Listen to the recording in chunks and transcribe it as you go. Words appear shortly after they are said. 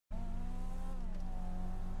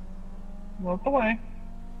Walk away.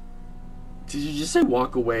 Did you just say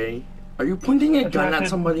walk away? Are you pointing a gun at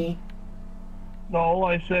somebody? No,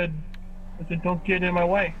 I said don't get in my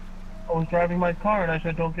way. I was driving my car and I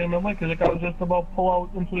said don't get in my way because the guy was just about to pull out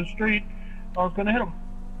into the street. I was gonna hit him.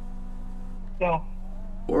 So.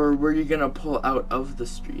 Or were you gonna pull out of the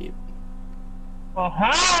street?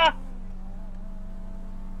 Aha!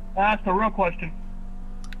 That's the real question.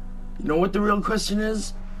 You know what the real question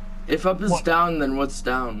is? If up is down, then what's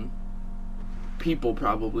down? People,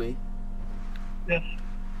 probably. Yes.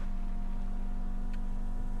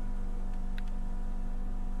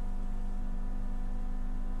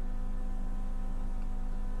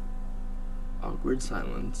 Awkward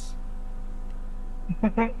silence.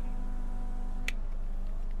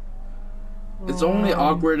 It's only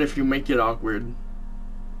awkward if you make it awkward.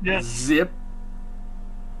 Yes. Zip.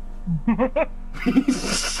 I'm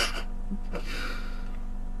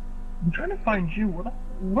trying to find you.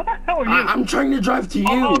 What the hell are you? I'm trying to drive to you.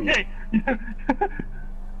 Oh, okay.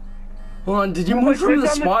 Hold on, did you move from the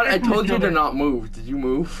spot? I told you to not move. Did you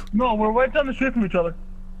move? No, we're right down the street from each other.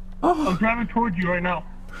 Oh. I'm driving towards you right now.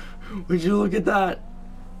 Would you look at that?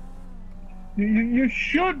 You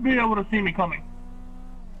should be able to see me coming.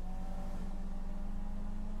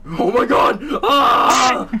 Oh my god!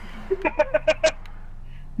 Ah!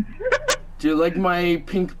 Do you like my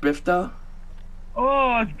pink bifta?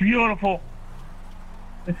 Oh, it's beautiful.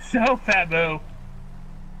 It's so fabu.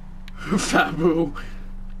 Fabu.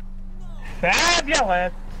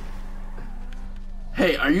 Fabulous.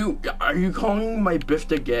 Hey, are you calling my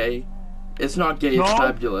bifta gay? It's not gay, No. it's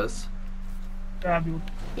fabulous. Fabulous.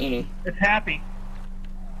 Eh. It's happy.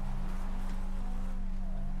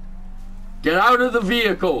 Get out of the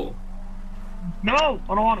vehicle! No,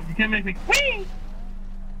 I don't want it. You can't make me. Whee!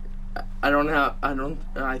 I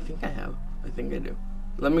think I have. I think I do.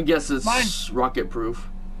 Let me guess, it's rocket proof.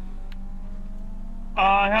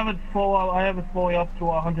 I have it full. I have it fully up to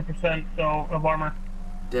 100%. So of armor.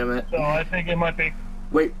 Damn it. So I think it might be.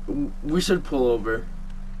 Wait, we should pull over.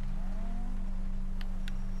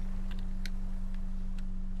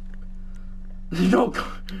 No,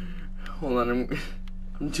 hold on.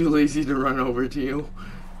 I'm too lazy to run over to you.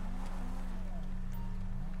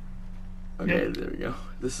 Okay, There we go.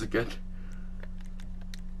 This is good.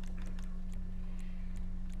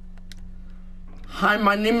 Hi,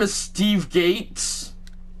 my name is Steve Gates.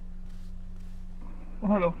 Oh,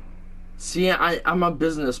 hello. See, I'm a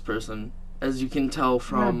business person, as you can tell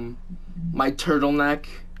from my turtleneck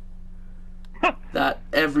that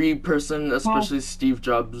every person, especially Steve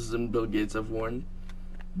Jobs and Bill Gates, have worn.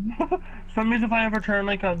 So that means if I ever turn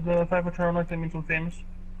like that means I'm famous.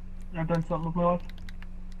 I've done something with my life.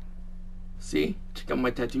 See? Check out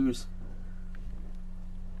my tattoos.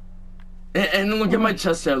 And look at my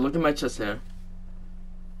chest hair. Look at my chest hair.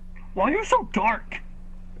 Why are you so dark?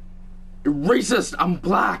 Racist! I'm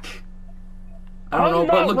black! I don't know,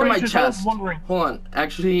 but look at my chest. Hold on.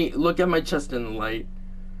 Actually, look at my chest in the light.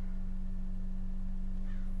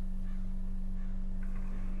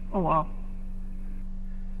 Oh, wow.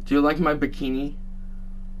 Do you like my bikini?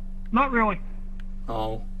 Not really.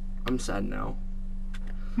 Oh, I'm sad now.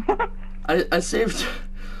 I saved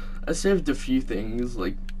a few things.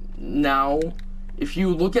 Like, now, if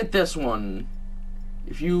you look at this one,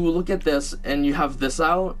 if you look at this and you have this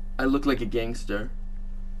out, I look like a gangster.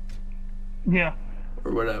 Yeah.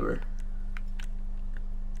 Or whatever.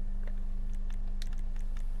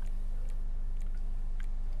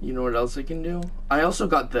 You know what else I can do? I also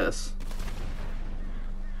got this.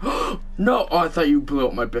 No! Oh, I thought you blew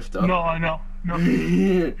up my bifta. No, I know. No.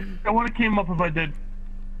 I would have came up if I did.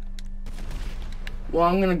 Well,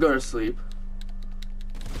 I'm gonna go to sleep.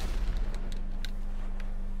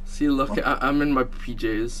 See, look, I'm in my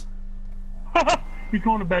PJs. You're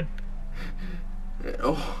going to bed.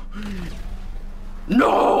 Oh.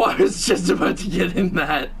 No! I was just about to get in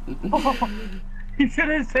that. You should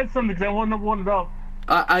have said something because I wouldn't have won it up.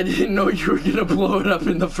 I didn't know you were gonna blow it up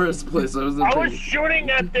in the first place. I was shooting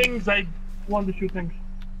at things. I wanted to shoot things.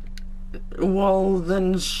 Well,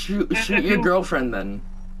 then shoot your girlfriend then.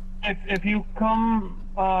 If you come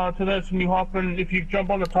to this and you hop in, if you jump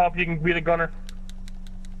on the top, you can be the gunner.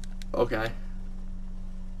 Okay.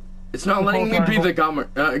 It's not letting me be the gunner.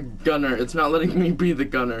 It's not letting me be the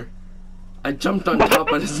gunner. I jumped on top,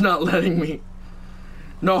 but it's not letting me.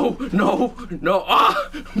 No, no, no. Ah!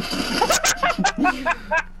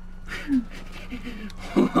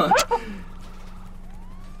 Hold on.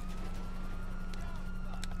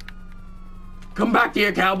 Come back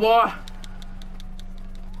here, cowboy.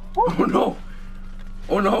 Oh no.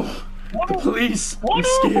 Oh no. The police. I'm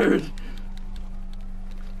scared.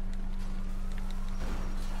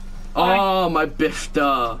 Oh, my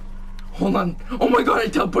bifta. Hold on. Oh my god, I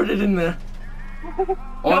teleported in there.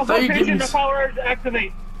 Oh, I thought you gave me... powers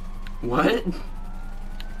activate. What?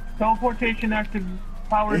 Teleportation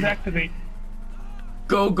powers activate.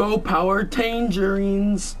 Go, power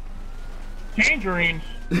tangerines. Tangerines?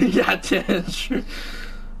 Yeah, tangerines.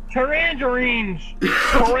 Tarangerines.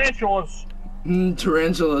 Tarantulas.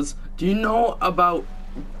 Tarantulas. Do you know about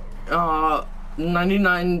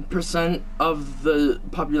 99% of the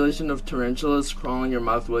population of tarantulas crawl in your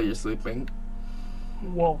mouth while you're sleeping?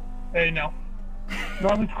 Whoa. Hey, now.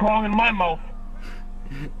 Nothing's crawling in my mouth.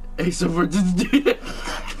 Hey, so we're just...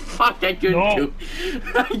 Fuck, I couldn't do it.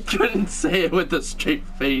 I couldn't say it with a straight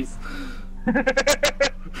face.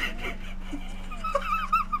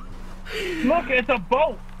 Look, it's a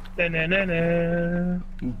boat. Da-na-na-na.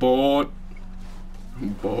 Boat.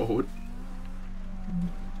 Boat.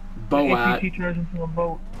 AP turns into a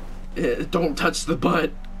boat. Don't touch the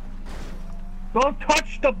butt. Don't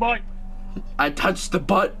touch the butt. I touched the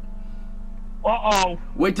butt. Uh-oh.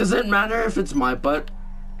 Wait, does it matter if it's my butt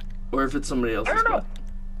or if it's somebody else's butt?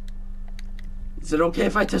 Is it okay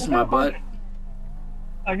if I touch my butt?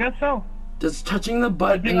 I guess so. Does touching the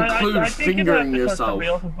butt include fingering yourself?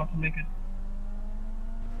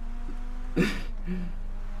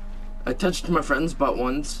 I touched my friend's butt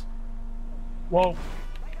once. Whoa.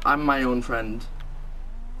 I'm my own friend.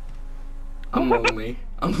 I'm lonely.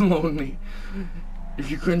 I'm lonely. If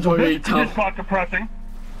you couldn't already tell. This is quite depressing.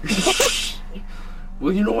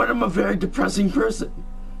 Well, you know what? I'm a very depressing person.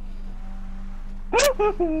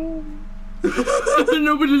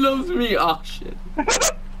 Nobody loves me. Oh shit.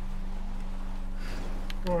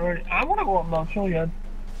 Alright, I want to go up Mount Chiliad.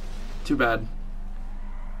 Too bad.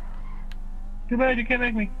 Too bad you can't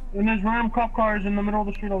make me. And there's random cop cars in the middle of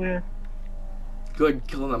the street over here. Good,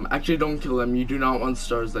 kill them. Actually, don't kill them. You do not want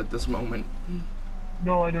stars at this moment.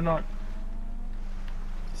 No, I do not.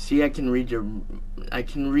 See, I can read your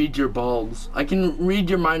balls. I can read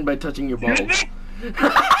your mind by touching your balls.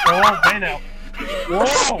 Oh, hey now.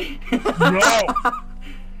 Whoa! No!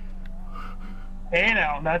 Hey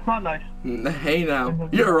now, that's not nice. Hey now,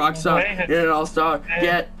 you're a rock star. You're an all-star. Hey.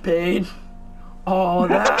 Get paid. All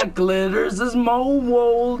that glitters is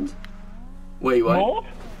mold. Wait, what? Mold?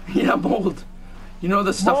 Yeah, mold. You know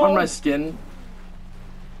the stuff on my skin?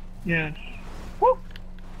 Yes. Woo!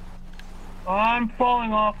 I'm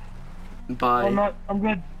falling off. Bye. I'm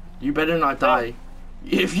good. You better not die.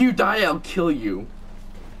 If you die, I'll kill you.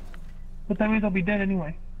 But that means I'll be dead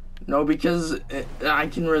anyway. No, because I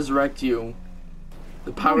can resurrect you.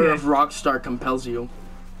 The power of Rockstar compels you.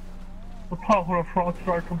 The power of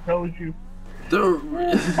Rockstar compels you.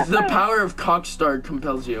 The power of Cockstar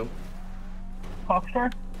compels you.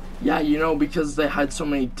 Cockstar? Yeah, you know, because they had so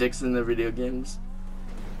many dicks in their video games.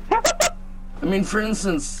 I mean, for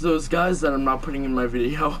instance, those guys that I'm not putting in my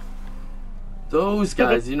video. Those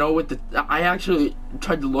guys, you know, with the... I actually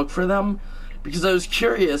tried to look for them because I was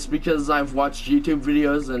curious, because I've watched YouTube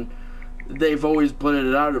videos and they've always blurted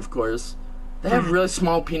it out, of course. They have really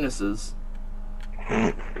small penises.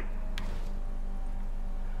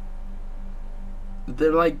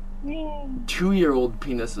 They're like 2-year-old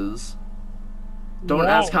penises. Don't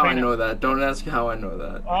ask how I know that. Don't ask how I know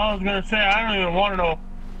that. I was gonna say, I don't even want to know.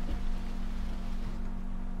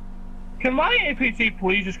 Can my APC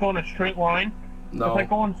please just go in a straight line? No. If I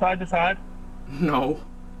go on side to side? No.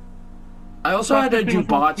 I also had a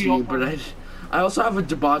Dubachi, but I also have a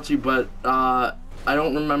Dubachi, but I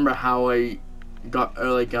don't remember how I got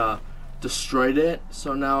destroyed it,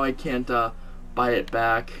 so now I can't buy it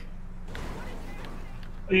back.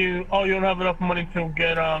 You don't have enough money to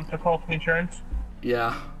get to call for insurance?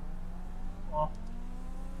 Yeah. Well,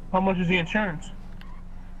 how much is the insurance?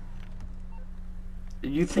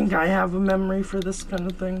 You think I have a memory for this kind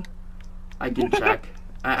of thing? I can check.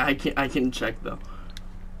 I can check though.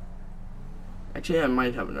 Actually, I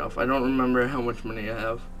might have enough. I don't remember how much money I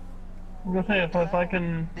have. I'm gonna say, if I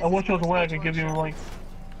can, I wish there was a way I could give you like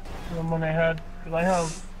the money I had, because I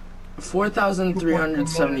have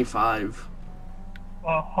 4,375.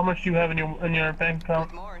 How much do you have in your bank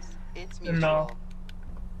account?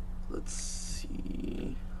 Let's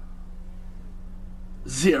see.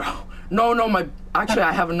 0. No, actually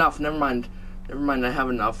I have enough. Never mind, I have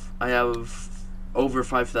enough. I have over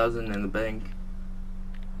 5,000 in the bank.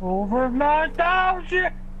 Over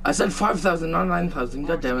 9,000. I said 5,000, not 9,000.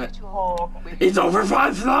 God damn it! Oh. It's over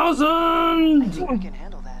 5,000. We can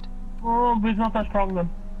handle that. Oh, but it's not that strong then.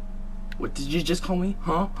 What did you just call me?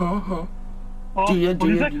 Huh? Oh, Do you?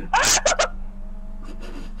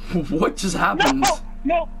 What just happened?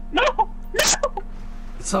 No!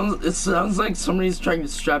 It sounds like somebody's trying to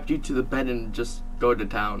strap you to the bed and just go to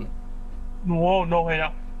town. Whoa, no, hey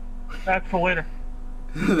now. That's for later.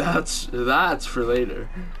 That's for later.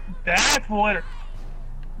 That's for later.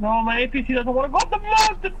 No, my APC doesn't want to go up the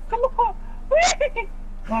mountain. Come on.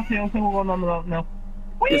 Okay, we'll go on the mountain now.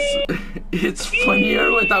 It's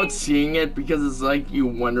funnier without seeing it because it's like you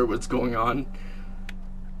wonder what's going on.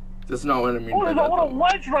 That's not what I mean. Oh, there's a little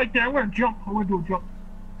ledge right there. I'm gonna jump. I'm gonna do a jump.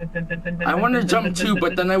 I want to jump too,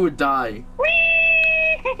 but then I would die.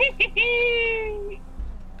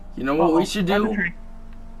 You know what we should do?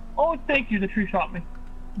 Oh, thank you. The tree shot me.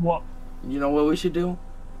 What? You know what we should do?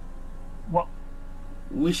 What?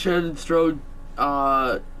 We should throw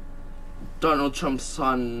Donald Trump's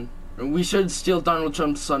son. We should steal Donald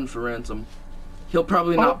Trump's son for ransom. He'll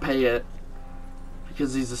probably not pay it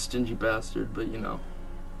because he's a stingy bastard, but you know.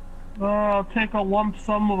 I'll take a lump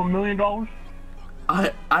sum of $1 million.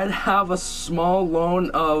 I'd have a small loan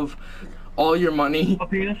of all your money. A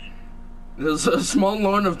penis? There's a small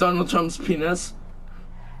loan of Donald Trump's penis.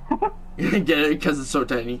 Get it? Because it's so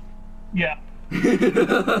tiny. Yeah.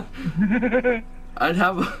 I'd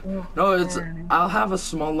have I'll have a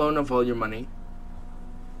small loan of all your money.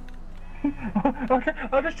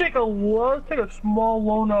 I'll just take a small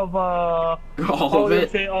loan of all of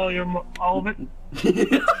it. Say all of it.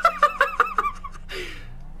 Okay.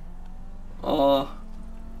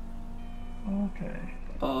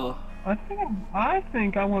 I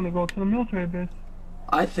think I want to go to the military base.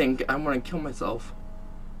 I think I want to kill myself.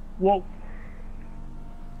 Whoa.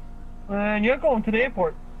 And you're going to the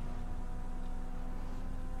airport.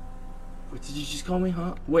 What did you just call me,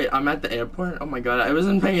 huh? Wait, I'm at the airport? Oh my god, I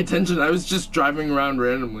wasn't paying attention. I was just driving around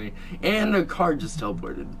randomly. And a car just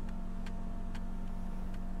teleported.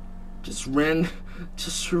 Just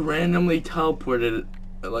randomly teleported.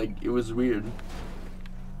 Like, it was weird.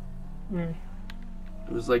 It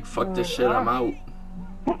was like, fuck this shit, I'm out.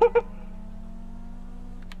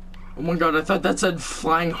 Oh my god, I thought that said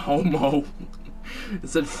flying homo. It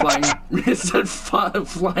said flying,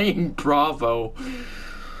 flying Bravo.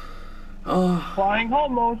 Flying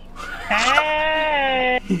homos.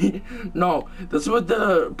 Hey! No, that's what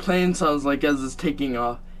the plane sounds like as it's taking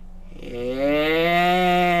off. Hey!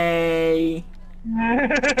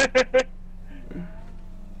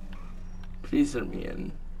 Please let me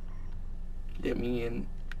in. Let me in.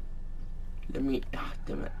 Let me. Ah,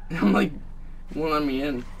 damn it. I'm like, won't let me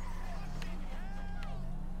in.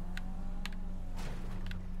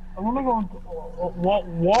 I want to go.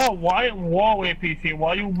 Whoa, APC, why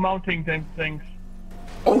are you mounting things?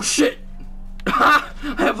 Oh shit!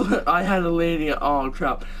 I had a lady. Oh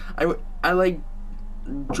crap! I like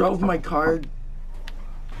drove my car.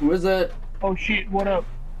 Who is it? Oh shit! What up?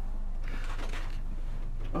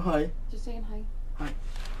 Oh hi. Just saying hi. Hi.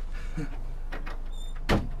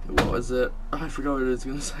 What was it? Oh, I forgot what I was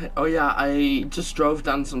gonna say. Oh yeah, I just drove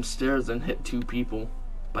down some stairs and hit 2 people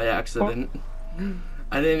by accident. Oh.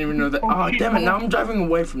 I didn't even know that. Oh, damn it, now I'm driving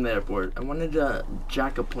away from the airport. I wanted to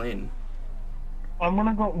jack a plane. I'm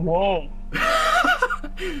gonna go. Whoa.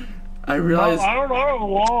 I realized. No, I don't know.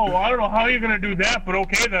 Whoa, I don't know how you're gonna do that, but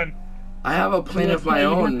okay then. I have a plane of my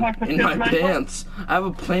own in my pants. I have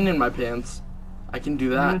a plane in my pants. I can do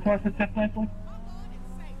that.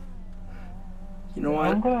 You know what?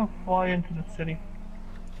 I'm gonna fly into the city.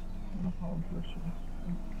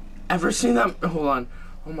 Ever seen that? Hold on.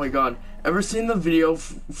 Oh my god. Ever seen the video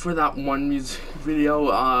for that one music video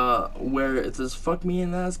where it says fuck me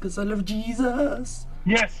in the ass cause I love Jesus?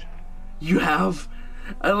 Yes. You have?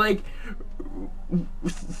 I like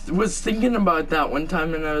was thinking about that one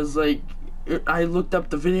time and I was like, I looked up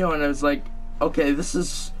the video and I was like, okay, this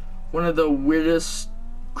is one of the weirdest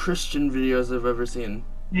Christian videos I've ever seen.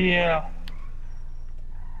 Yeah.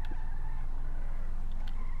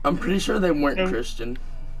 I'm pretty sure they weren't Christian.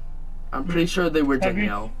 I'm pretty sure they were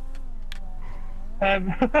Danielle.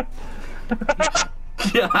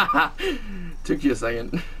 Yeah. Took you a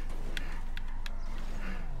second.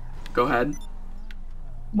 Go ahead.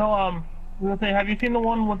 No, I was gonna say, have you seen the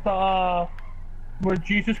one with the where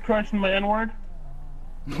Jesus Christ and my N-word?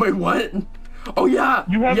 Wait, what? Oh yeah.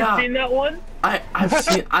 You haven't seen that one?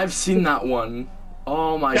 I've seen that one.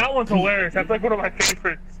 Oh my. That one's hilarious. That's like one of my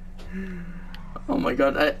favorites. Oh my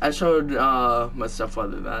god, I showed my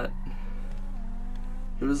stepfather that.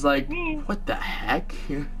 He was like, what the heck?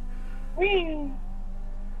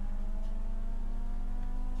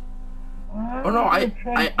 Oh no,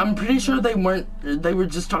 I'm pretty sure they were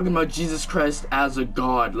just talking about Jesus Christ as a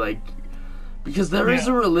god, like, because there is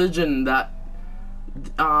a religion that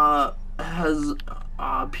has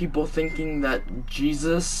people thinking that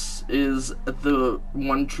Jesus is the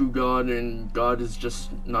one true God and God is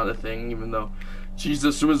just not a thing, even though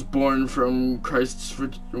Jesus was born from Christ's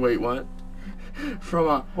wait, what? from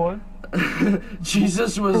a... What?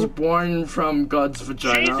 Jesus was born from God's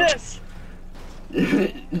vagina. Jesus!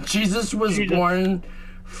 Jesus was born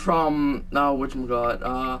from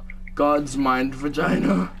whatchamacallit, God's mind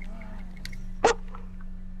vagina.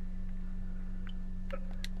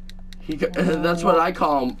 That's what I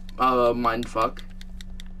call him, mindfuck.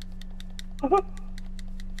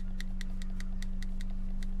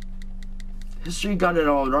 History got it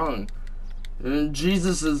all wrong.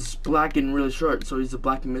 Jesus is black and really short, so he's a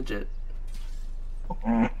black midget.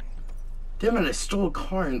 Damn it, I stole a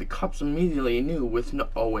car and the cops immediately knew with no—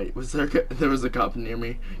 oh wait, there was a cop near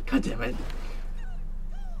me. God damn it.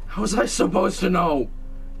 How was I supposed to know?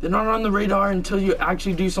 They're not on the radar until you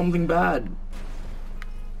actually do something bad.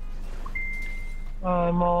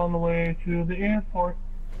 I'm on the way to the airport.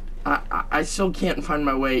 I still can't find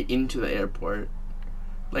my way into the airport.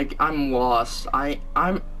 Like, I'm lost. I'm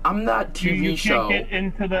that TV show. You can't get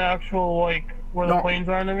into the actual, like, where the planes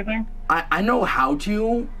are and everything? I know how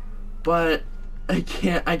to, but I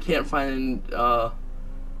can't find the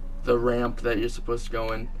ramp that you're supposed to go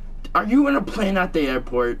in. Are you in a plane at the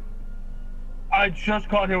airport? I just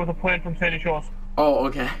got here with a plane from Sandy Shores. Oh,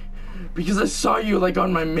 okay. Because I saw you, like,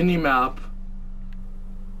 on my mini-map.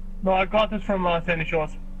 No, I got this from Sandy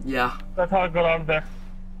Shores. Yeah. That's how I got out of there.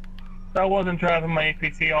 I wasn't driving my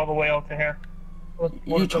APC all the way out to here.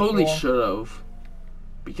 You totally should have.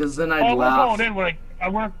 Because then I'd laugh. I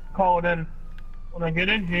want to call it in when I get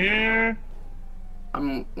in here.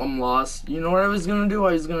 I'm lost. You know what I was gonna do?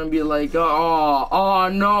 I was gonna be like, oh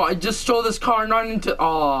no, I just stole this car, not into—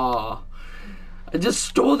 I just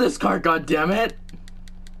stole this car, god damn it.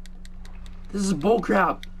 This is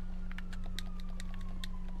bullcrap.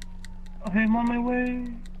 Okay, I'm on my way.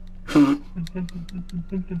 I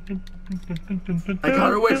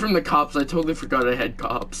got away from the cops. I totally forgot I had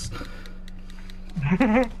cops.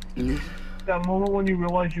 That moment when you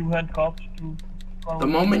realize you had cops. The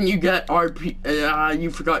moment you get RP,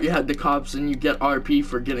 you forgot you had the cops, and you get RP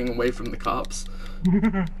for getting away from the cops.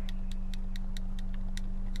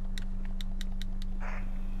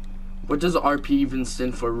 What does RP even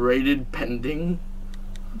stand for? Rated pending?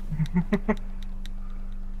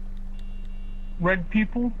 Red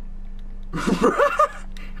people?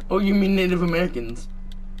 Oh, you mean Native Americans?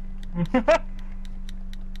 I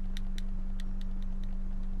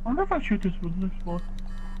wonder if I shoot this with this for.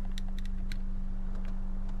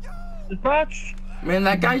 Dispatch! Man,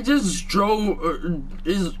 that guy just drove.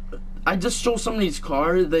 I just stole somebody's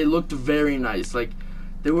car. They looked very nice. Like,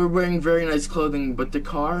 they were wearing very nice clothing, but the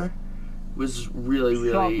car was really,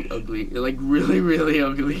 really ugly. Like, really, really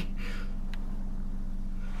ugly.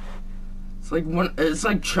 It's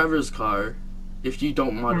like Trevor's car, if you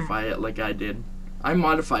don't modify it like I did. I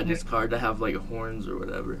modified his car to have like horns or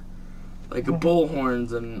whatever, like bull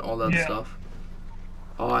horns and all that stuff.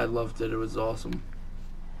 Oh, I loved it. It was awesome.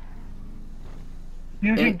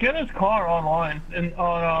 You can get his car online and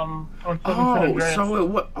on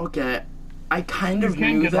okay. I kind of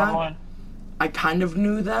knew that. Online. I kind of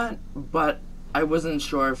knew that, but I wasn't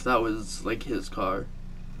sure if that was like his car.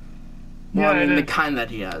 Well, I mean the kind that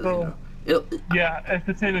he has. So, you know. Yeah, it's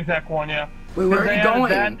the same exact one, yeah. Wait, where are you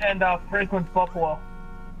going? That and Franklin's Buffalo.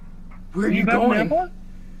 Where are you going?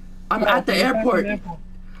 I'm at the airport.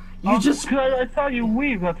 You just... I saw you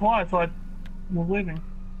leave, that's why I thought you were leaving.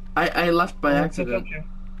 I left by accident.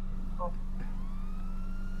 Hold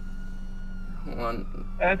on.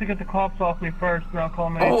 I had to get the cops off me first, and I'll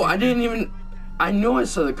call me. Oh, I didn't even... I knew I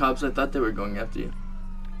saw the cops. I thought they were going after you.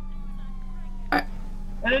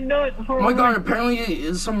 I didn't know it. Oh my god,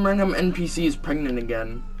 apparently some random NPC is pregnant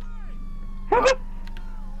again.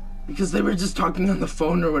 Because they were just talking on the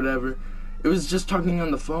phone or whatever. It was just talking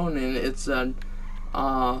on the phone and it said,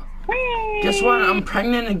 guess what? I'm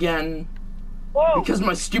pregnant again. Whoa. Because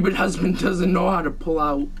my stupid husband doesn't know how to pull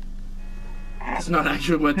out. It's not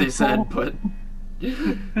actually what they said, but...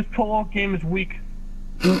 His pull-out game is weak.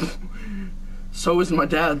 So is my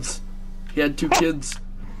dad's. He had 2 kids.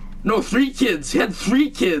 No, 3 kids. He had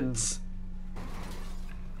 3 kids.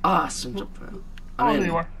 I mean,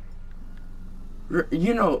 you are.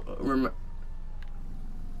 You know,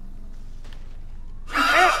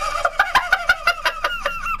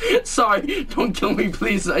 Sorry, don't kill me,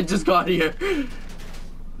 please. I just got here.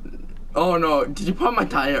 Oh no, did you pop my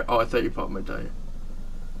tire? Oh, I thought you popped my tire.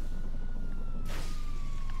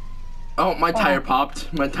 Oh, my tire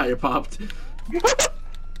popped. My tire popped.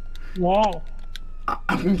 Whoa.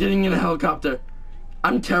 I'm getting in a helicopter.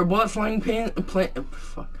 I'm terrible at flying planes,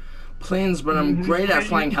 but I'm great at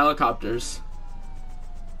flying helicopters.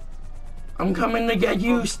 I'm coming to get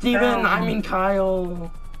you, Steven. I mean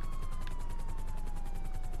Kyle.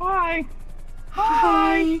 Hi.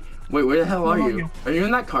 Hi. Wait, where the hell are you? Are you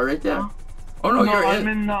in that car right there? Oh no, you're I'm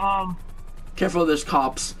in Careful, there's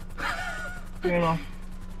cops. you know.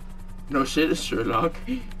 No shit, it's Sherlock.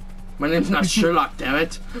 My name's not Sherlock, damn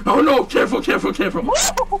it. Oh no, careful, careful, careful.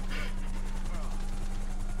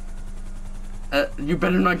 You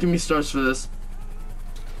better not give me stars for this.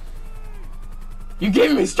 You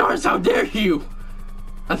gave me stars, how dare you?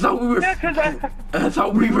 I thought we were I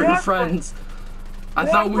thought we were friends. I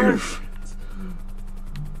thought we were friends.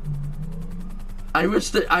 I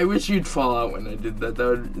wish you'd fall out when I did that.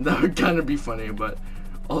 That would kind of be funny, but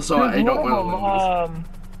also I don't want to lose.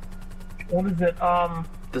 What is it?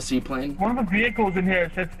 The seaplane? One of the vehicles in here,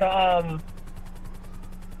 it's the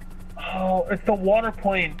oh, it's the water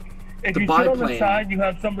plane. If you sit on the side, you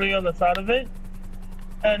have somebody on the side of it.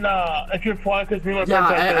 And if you're flying, because we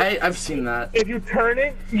yeah, I've seen that. If you turn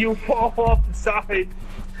it, you fall off the side.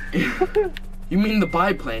 You mean the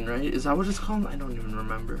biplane, right? Is that what it's called? I don't even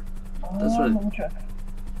remember. That's what. Let me check.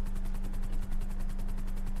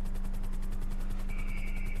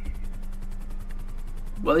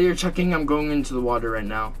 While you're checking, I'm going into the water right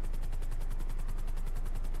now.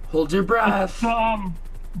 Hold your breath.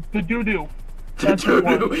 The doo-doo. The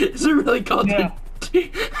doo-doo? Is it really called yeah.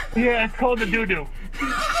 the Yeah, it's called the doo-doo.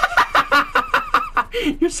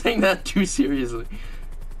 You're saying that too seriously.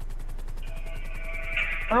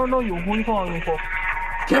 I don't know you. Who are you calling me for?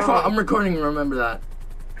 Careful, I'm recording, remember that.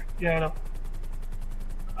 Yeah, I know.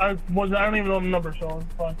 I don't even know the number, so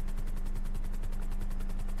it's fine.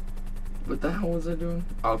 What the hell was I doing?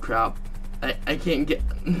 Oh crap. I can't get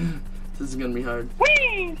this is gonna be hard.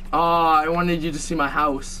 Whee! Oh, I wanted you to see my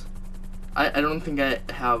house. I don't think I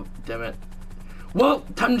have, damn it. Well,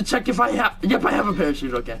 time to check if I have. Yep, I have a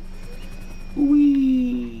parachute, okay.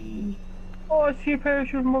 Whee! Oh, I see a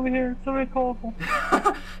parachute from over here. It's so very colorful.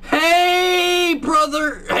 Hey,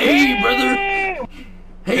 brother! Hey, brother!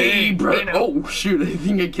 Hey, brother! Oh, shoot, I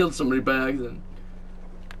think I killed somebody by accident.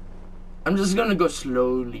 I'm just gonna go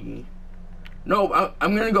slowly. No,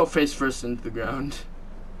 I'm gonna go face first into the ground.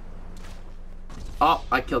 Oh,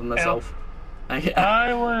 I killed myself.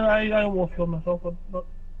 I almost killed myself, but...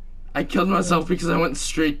 I killed myself because I went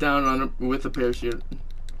straight down on with a parachute.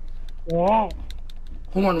 Whoa.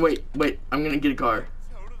 Hold on, wait. I'm gonna get a car.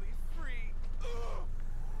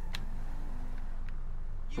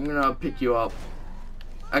 I'm gonna pick you up.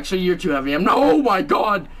 Actually, you're too heavy. Oh my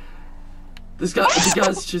god! The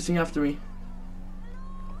guy's chasing after me.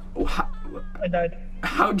 Oh, I died.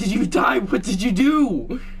 How did you die? What did you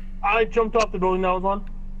do? I jumped off the building that I was on.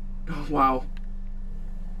 Oh, wow.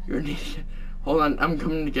 You're an idiot. Hold on, I'm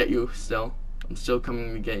coming to get you still. I'm still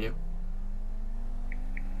coming to get you.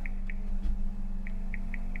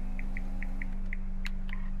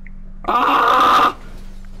 Ah!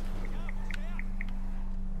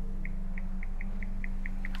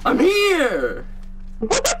 I'm here! Oh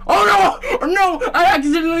no! Oh no! I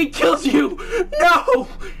accidentally killed you! No!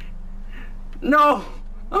 No!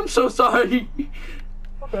 I'm so sorry.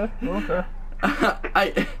 Okay.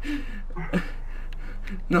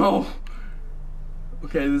 No.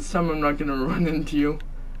 Okay, this time I'm not gonna run into you.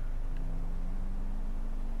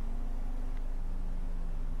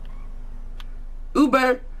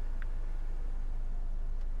 Uber!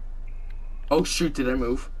 Oh shoot, did I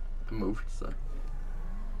move? I moved, so.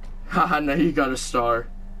 Haha, now you got a star.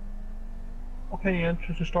 Okay, yeah,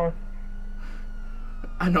 just a star.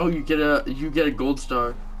 I know you get a gold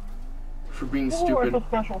star for being stupid. I feel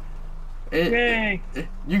special. Yay!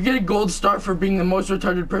 You get a gold star for being the most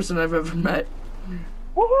retarded person I've ever met.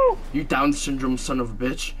 Woohoo! You Down syndrome son of a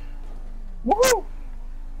bitch. Woohoo!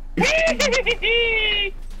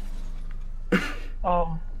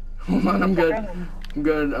 Hold on, I'm good. I'm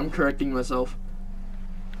good. I'm correcting myself.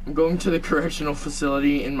 I'm going to the correctional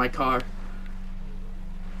facility in my car.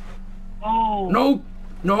 Oh. No!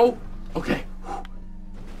 No! Okay.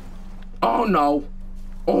 Oh no.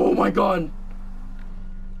 Oh my god.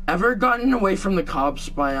 Ever gotten away from the cops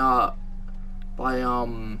by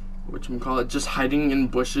whatchamacallit, just hiding in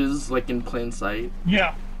bushes, like in plain sight?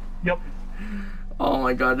 Yeah. Yep. Oh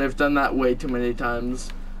my god, I've done that way too many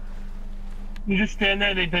times. You just stand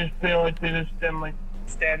there, they just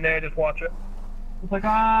stand there, just watch it. It's like,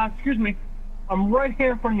 excuse me. I'm right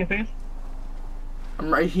here in front of your face.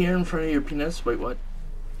 I'm right here in front of your penis? Wait, what?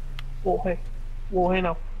 Whoa, hey. Whoa, hey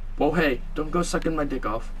now. Whoa, hey, don't go sucking my dick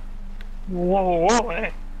off. Whoa,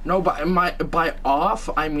 hey. No, by off,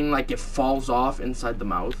 I mean like it falls off inside the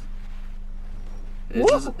mouth.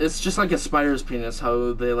 It's just like a spider's penis,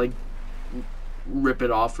 how they like rip it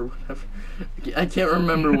off or whatever. I can't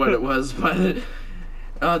remember what it was, but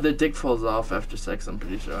the dick falls off after sex, I'm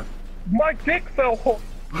pretty sure. My dick fell off.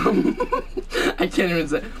 I can't even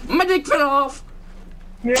say. My dick fell off!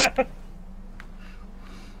 Yeah.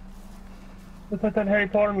 It's like that Harry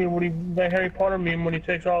Potter meme when he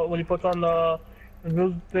takes out, when he puts on the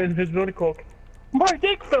invisibility cloak. My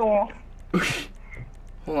dick fell off!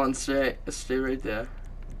 Hold on, stay right there.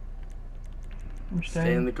 I'm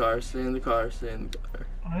Stay in the car, stay in the car, stay in the car.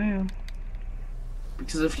 I am.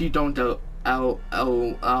 Because if you don't, I don't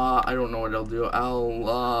know what I'll do.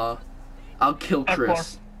 I'll kill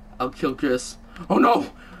Chris. I'll kill Chris. Oh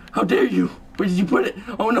no! How dare you! Where did you put it?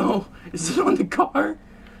 Oh no! Is it on the car?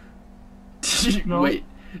 No. Wait,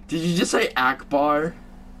 did you just say Akbar?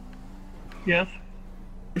 Yes.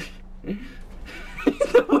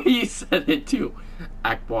 The way you said it too.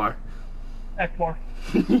 Akbar. Akbar.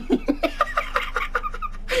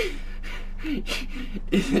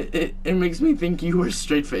 It makes me think you were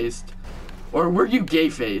straight-faced. Or were you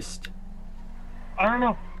gay-faced? I don't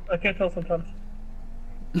know. I can't tell sometimes.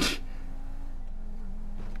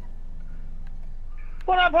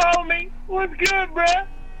 What up, homie? What's good, bruh?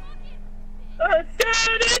 I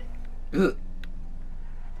said it!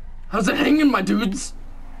 How's it hanging, my dudes?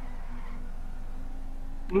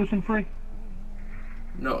 Loose and free.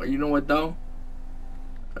 No, you know what, though?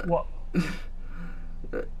 What?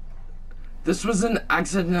 This was an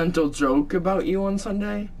accidental joke about you on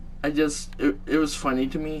Sunday. It was funny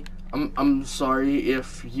to me. I'm sorry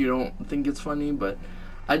if you don't think it's funny, but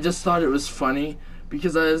I just thought it was funny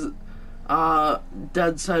because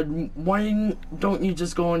Dad said, why don't you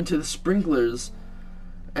just go into the sprinklers?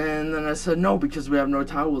 And then I said, no, because we have no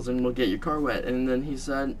towels and we'll get your car wet. And then he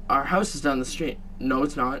said, our house is down the street. No,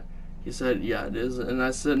 it's not. He said, yeah, it is. And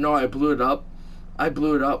I said, no, I blew it up.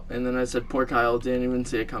 And then I said, poor Kyle didn't even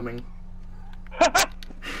see it coming.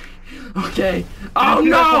 Okay. Oh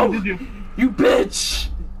no! You bitch!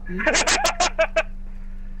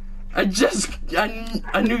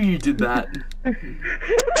 I knew you did that.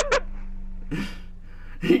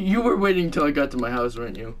 You were waiting till I got to my house,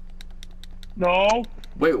 weren't you? No.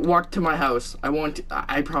 Wait, walk to my house.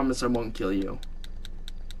 I promise I won't kill you.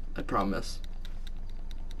 I promise.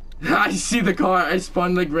 I see the car. I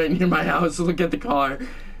spawned like right near my house. Look at the car.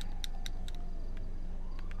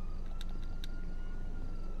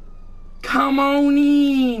 Come on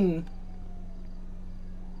in.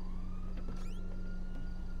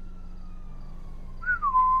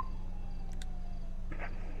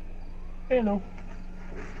 Hello.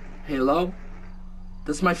 Halo?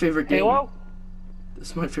 That's my favorite game. Halo?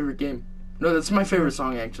 That's my favorite game. No, that's my favorite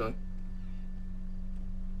song, actually.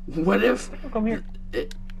 What if... Come here.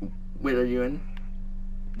 Wait, are you in?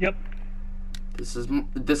 Yep. This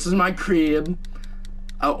is my crib.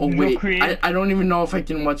 Oh wait, crib. I don't even know if I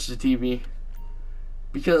can watch the TV.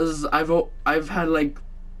 Because I've had like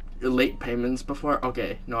late payments before.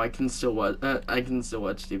 Okay, no, I can still watch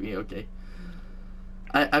TV, okay.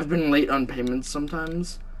 I've been late on payments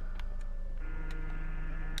sometimes.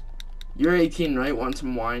 You're 18, right? Want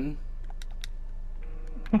some wine?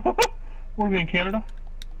 Were we in Canada?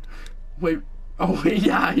 Wait. Oh wait,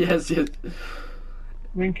 yeah, yes.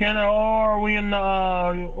 We in Canada or are we in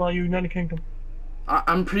United Kingdom?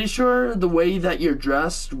 I'm pretty sure the way that you're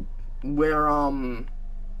dressed, where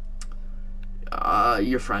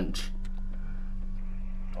you're French.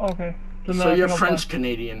 Okay. So you're French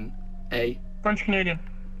Canadian, eh? French Canadian.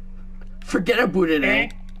 Forget about it, eh?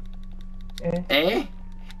 Eh?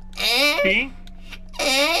 See?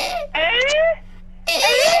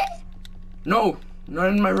 No, not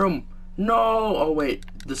in my room. No. Oh wait,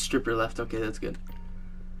 the stripper left. Okay, that's good.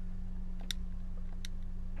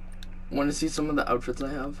 Want to see some of the outfits I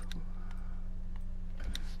have?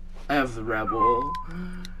 I have the rebel.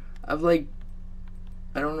 I have like,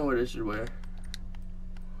 I don't know what I should wear.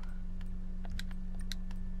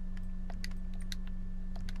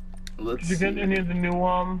 Let's Did you get any of the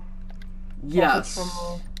new Yes.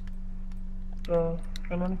 From the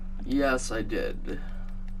Finland? Yes, I did.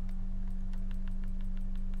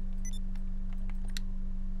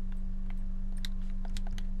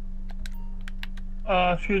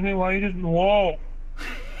 Excuse me, why you just... Whoa!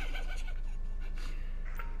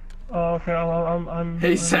 Okay, I'm...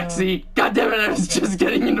 Hey, sexy! God damn it, I was just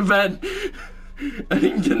getting into bed! I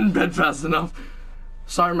didn't get in bed fast enough.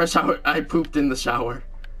 Sorry, my shower... I pooped in the shower.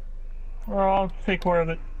 Well, I'll take care of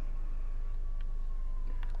it.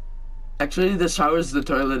 Actually, the shower's the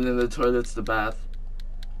toilet and the toilet's the bath.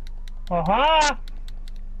 Aha!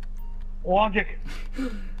 Logic.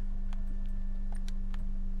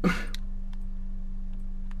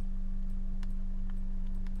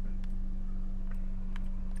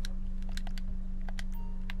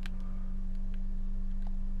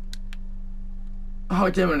 Oh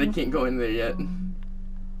damn it, I can't go in there yet.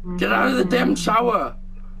 Get out of the damn shower!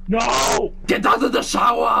 No! Get out of the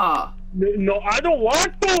shower! No, I don't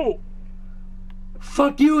want to!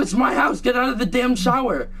 Fuck you, it's my house, get out of the damn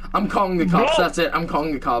shower! I'm calling the cops, No. that's it, I'm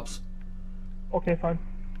calling the cops. Okay, fine.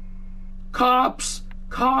 Cops!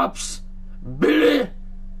 Cops! Billy!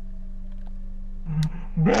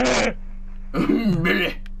 Bleh.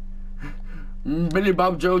 Billy! Billy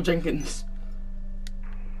Bob Joe Jenkins.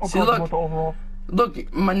 Oh, See, God, look. with the overall.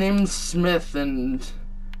 Look, my name's Smith and...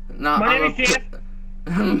 Nah, My name is Jeff.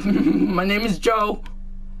 My name is Joe.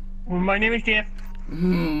 My name is Jeff.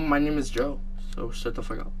 My name is Joe, so shut the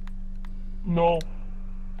fuck up. No.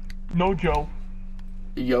 No, Joe.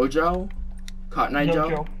 Yo Joe? Cotton Eye No, Joe?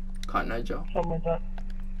 Joe. Cotton Eye Joe. Something like that.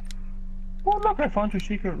 Oh, look, I found your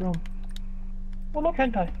secret room. Oh, look,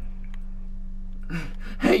 hentai.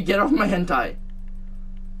 Hey, get off my hentai.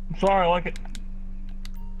 I'm sorry, I like it.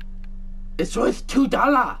 It's worth $2.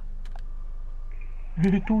 $2.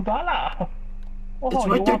 Oh, It's you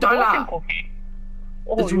worth want $2. fortune cookie.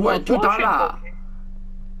 Oh, It's you worth want fortune $2. cookie.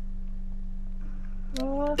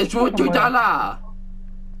 It's worth $2.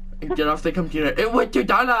 Get off the computer. It's worth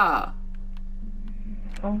 $2.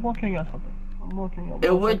 I'm looking at something. I'm looking at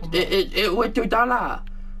It worth $2.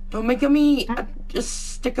 Don't make me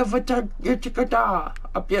just stick a foot your chickada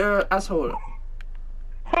up your asshole.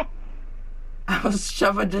 Huh. I'll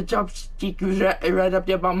shove the chopstick right up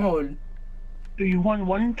your bum hole. Do you want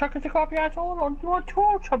one chopstick up your asshole, or do you want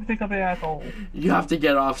two chopsticks up your asshole? You have to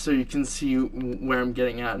get off so you can see where I'm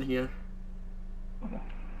getting at here. Okay.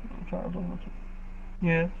 I'm sorry, I was looking at you.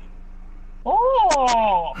 Yes.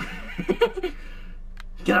 Oh!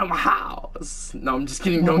 Get out of my house! No, I'm just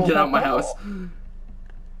kidding. Don't get out of my house.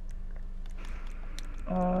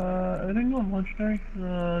 Anything on legendary?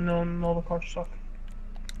 No, the cars suck.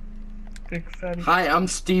 Big fatty. Hi, I'm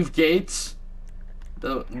Steve Gates.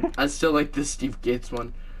 I still like this Steve Gates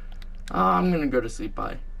one. I'm gonna go to sleep.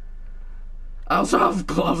 Bye. I also have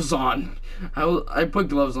gloves on. I put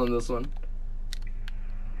gloves on this one.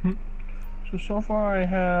 So far I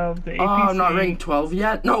have the APC. Oh, I'm not rank 12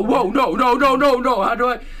 yet. No, whoa, no. How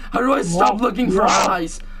do I stop looking for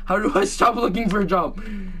eyes? How do I stop looking for a job?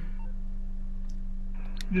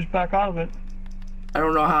 Just back out of it. I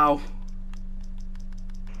don't know how.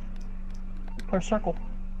 Press circle.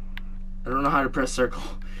 I don't know how to press circle.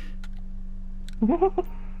 I'm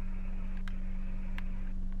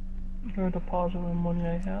gonna deposit my money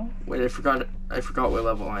I have. Wait, I forgot what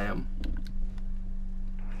level I am.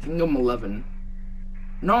 I think I'm 11.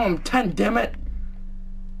 No, I'm 10, damn it!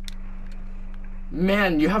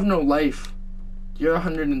 Man, you have no life. You're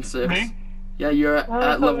 106. Me? Yeah, you're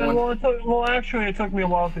at level 1. Well, actually, it took me a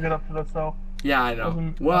while to get up to this, so. Yeah, I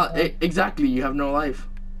know. Well, exactly, you have no life.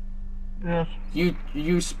 Yes.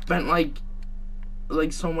 You spent like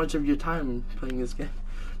so much of your time playing this game.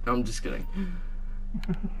 No, I'm just kidding.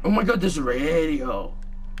 Oh my god, there's a radio.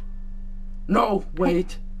 No,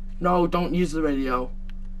 wait. No, don't use the radio.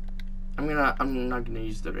 I'm not gonna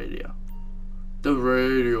use the radio. The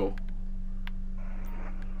radio.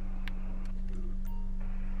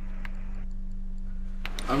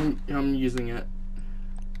 I'm using it.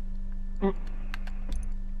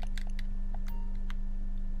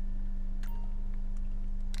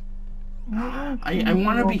 I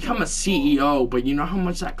want to become a CEO, but you know how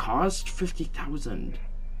much that costs? 50,000.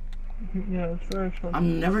 Yeah, it's very expensive.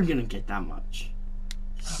 I'm never gonna get that much.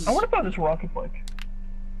 I want to buy this rocket bike.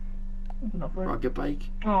 That's enough, right? Rocket bike?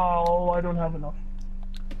 Oh, I don't have enough.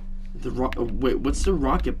 Wait, what's the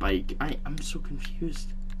rocket bike? I'm so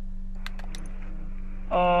confused.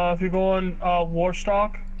 If you go on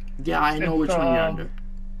Warstock. Yeah, I know which one you're under.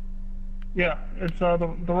 Yeah, it's the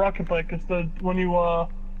rocket bike. It's the when you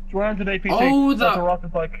join to the APC. Oh, that's a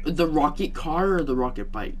rocket bike. The rocket car or the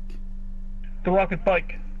rocket bike? The rocket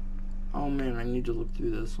bike. Oh man, I need to look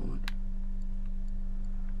through this one.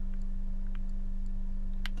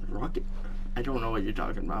 The rocket. I don't know what you're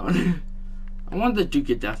talking about. I want the Duke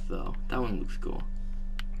of Death though. That one looks cool.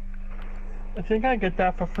 I think I get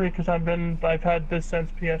that for free because I've had this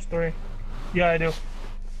since PS3. Yeah, I do.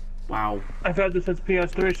 Wow. I've had this since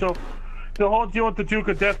PS3. So the whole deal with the Duke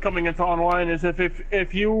of Death coming into online is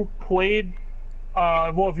if you played,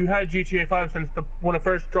 if you had GTA 5 since when it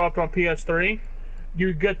first dropped on PS3,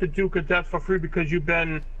 you get the Duke of Death for free because you've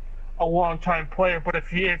been a long time player. But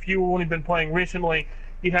if you only been playing recently,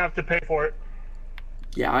 you have to pay for it.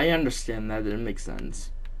 Yeah, I understand that. It makes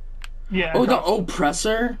sense. Yeah. Oh, the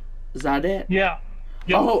oppressor? Is that it? Yeah.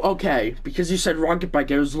 Yep. Oh, okay. Because you said rocket bike,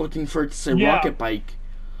 I was looking for it to say Yeah. rocket bike.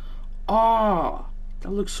 Oh, that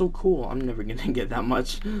looks so cool. I'm never gonna get that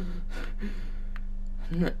much. I'm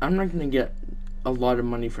not gonna get a lot of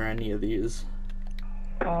money for any of these.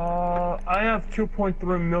 I have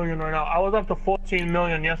 2.3 million right now. I was up to 14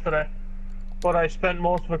 million yesterday, but I spent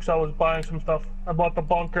most of it because I was buying some stuff. I bought the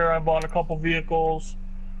bunker, I bought a couple vehicles,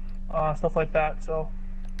 stuff like that, so.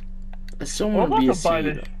 I still want to be a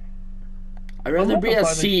CEO. I'd rather be a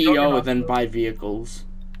CEO than buy vehicles.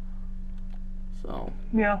 So.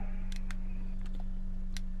 Yeah.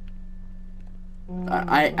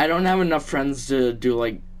 I don't have enough friends to do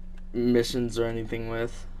like missions or anything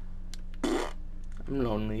with. I'm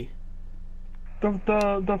lonely.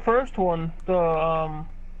 The first one, the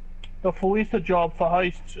Felisa job for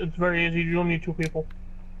heists, it's very easy. You don't need 2 people.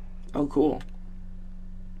 Oh, cool.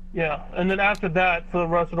 Yeah, and then after that, for the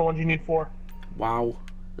rest of the ones, you need 4. Wow,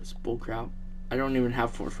 that's bullcrap. I don't even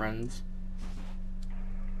have 4 friends.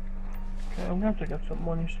 Okay, I'm gonna have to get some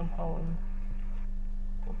money somehow and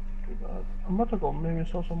do that. I'm about to go maybe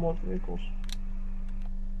sell some more vehicles.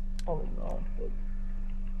 Probably not, but.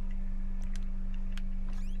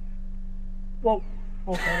 Whoa.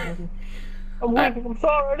 Okay, I'm waiting. I'm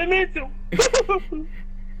sorry. I didn't mean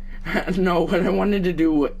to. No, what I wanted to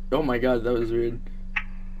do. Oh my god, that was weird.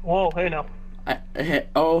 Whoa, hey now.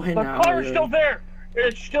 Oh, hey now. The car is still there.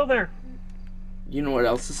 It's still there. You know what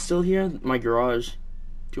else is still here? My garage.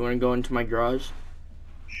 Do you want to go into my garage?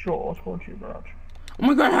 Sure, let's go into your garage. Oh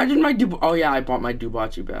my god, how did my Oh yeah, I bought my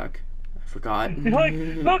Dubachi back. I forgot. He's like,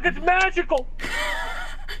 look, it's magical.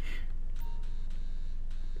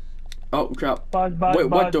 Oh crap. Buzz, buzz, wait,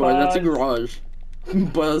 what buzz, door? buzz. That's a garage.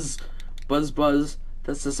 Buzz. Buzz, buzz.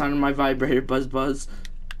 That's the sound of my vibrator. Buzz, buzz.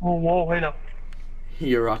 Oh, whoa, hey now.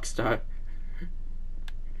 You're a rock star.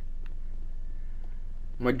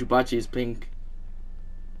 My Dubachi is pink.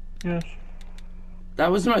 Yes.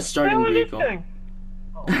 That was my starting vehicle.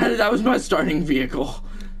 Oh. That was my starting vehicle.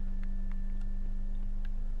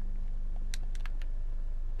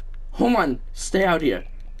 Hold on. Stay out here.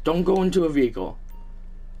 Don't go into a vehicle.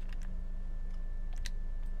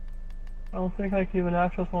 I don't think I can even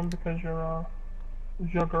access one because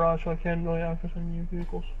it's your garage, so I can't really access any of your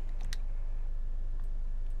vehicles.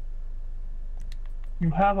 You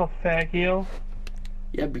have a Faggio?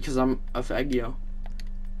 Yeah, because I'm a Faggio.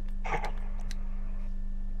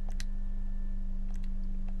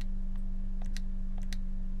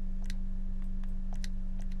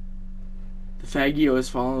 The Faggio is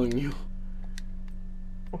following you.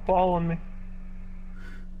 Following me.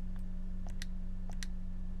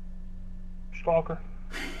 Stalker.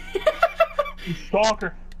 You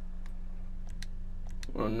stalker.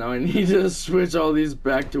 Well, now I need to switch all these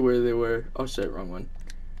back to where they were. Oh shit, wrong one.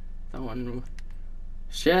 That one.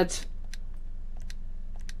 Shit.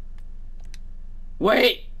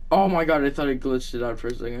 Wait! Oh my god, I thought I glitched it out for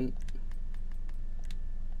a second.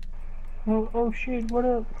 Oh shit, what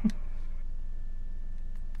up?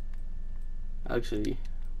 Actually,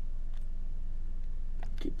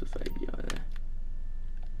 keep the Faggio there.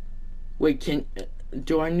 Wait,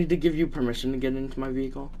 do I need to give you permission to get into my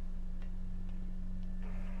vehicle?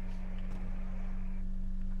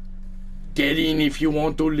 Get in if you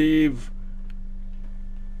want to leave.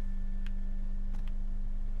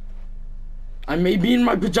 I may be in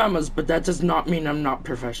my pajamas, but that does not mean I'm not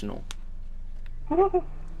professional.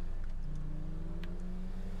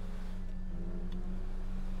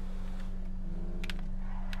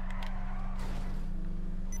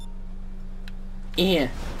 Yeah.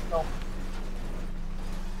 No.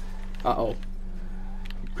 Uh-oh.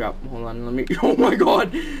 Crap, hold on, let me... Oh my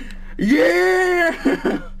god!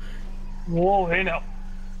 Yeah! Whoa, hey now.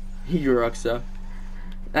 You rockstar.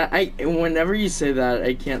 Whenever you say that,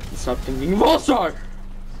 I can't stop thinking of All-Star!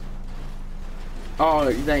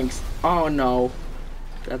 Oh, thanks. Oh no.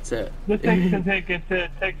 That's it. This thing can take it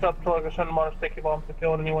takes up to like a certain amount of sticky bombs to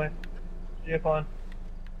kill it anyway. So you're fine.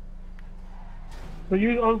 So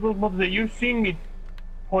you've seen me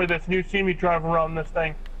play this, and you've seen me drive around this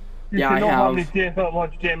thing. You yeah, know how much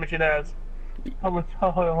damage it has. How much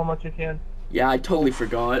it can. Yeah, I totally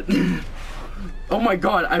forgot. Oh my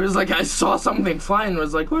god, I was like, I saw something flying,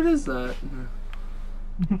 was like, what is that?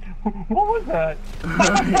 What was that?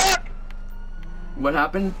 What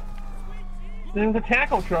happened? There was a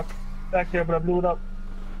taco truck back there, but I blew it up.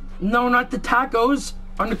 No, not the tacos!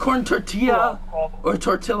 On the corn tortilla! Or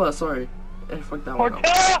tortilla, sorry. I fucked that one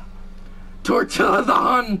up. Tortilla the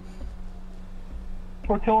Hun!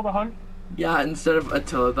 Tortilla the Hun? Yeah, instead of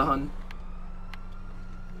Attila the Hun.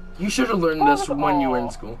 You should have learned this when you were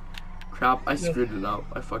in school. Crap, I screwed it up.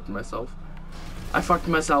 I fucked myself. I fucked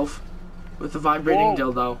myself with a vibrating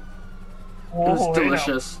dildo. It was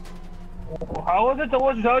delicious. How was it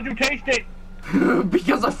delicious? How did you taste it?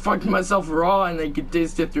 Because I fucked myself raw and I could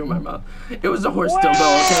taste it through my mouth. It was a horse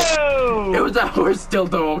dildo, okay? It was a horse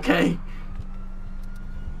dildo, okay?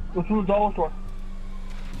 It's from the dollar store.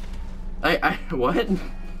 What?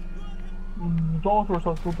 The dollar store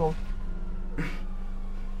sells food pills.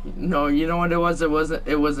 No, you know what it was? It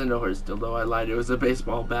wasn't a horse dildo. I lied. It was a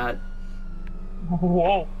baseball bat.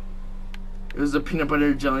 Whoa. It was a peanut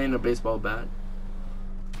butter jelly and a baseball bat.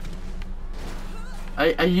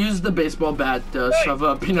 I used the baseball bat to shove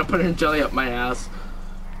a peanut butter and jelly up my ass.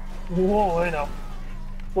 Whoa, I know.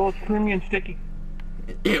 So it's creamy and sticky.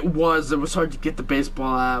 It was hard to get the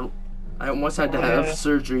baseball out. I almost had to have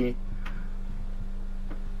surgery.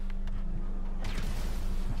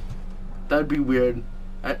 That'd be weird.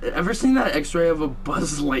 Ever seen that x-ray of a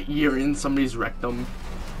Buzz Lightyear in somebody's rectum?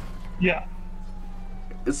 Yeah.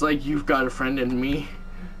 It's like, you've got a friend in me.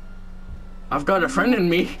 I've got a friend in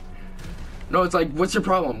me. No, it's like, what's your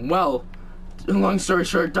problem? Well, long story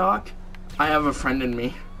short, Doc, I have a friend in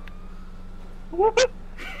me.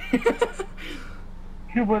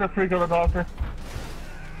 You better freak out a doctor.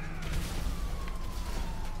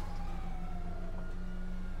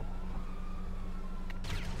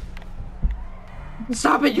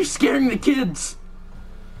 Stop it, you're scaring the kids.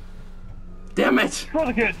 Damn it. Screw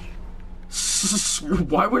the kids.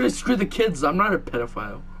 Why would I screw the kids? I'm not a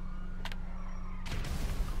pedophile.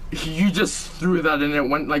 You just threw that and it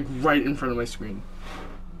went like right in front of my screen.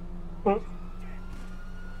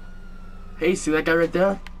 Hey, see that guy right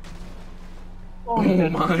there? Oh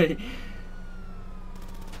my.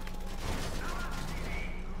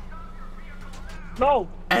 No.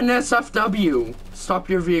 NSFW. Stop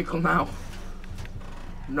your vehicle now.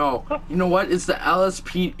 No. You know what? It's the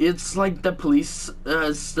LSP. It's like the police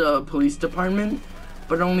department,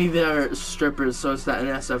 but only they're strippers, so it's the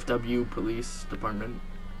NSFW police department.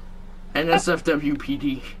 NSFW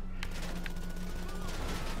PD.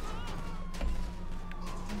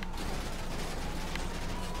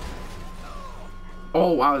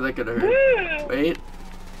 Oh wow, that could have hurt. Wait.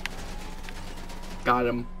 Got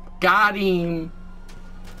him. Got him.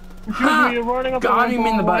 Ha! Got him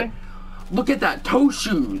in the butt. Look at that, toe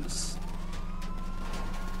shoes.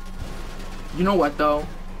 You know what though?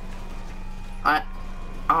 What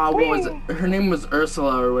was it? Her name was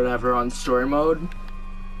Ursula or whatever on story mode.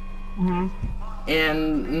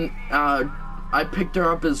 And I picked her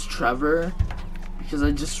up as Trevor because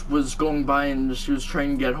I just was going by and she was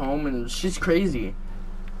trying to get home, and she's crazy.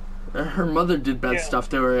 Her mother did bad stuff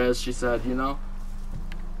to her, as she said, you know?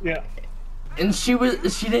 Yeah. And she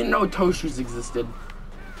didn't know toe shoes existed.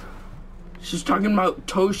 She's talking about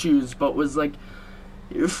toe shoes, but was like,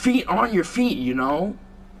 your feet on your feet, you know?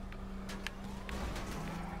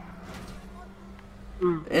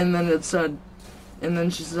 And then it said, and then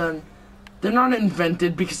she said, they're not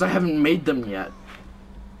invented because I haven't made them yet.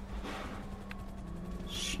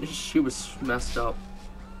 She was messed up.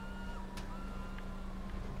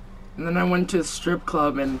 And then I went to a strip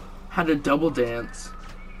club and had a double dance.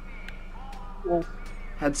 Oh.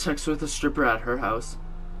 Had sex with a stripper at her house.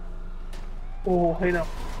 Oh, hey now.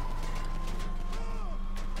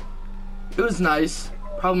 It was nice.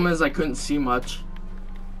 Problem is I couldn't see much.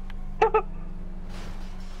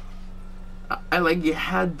 I like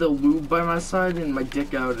had the lube by my side and my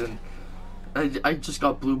dick out, and I just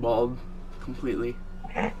got blue balled completely.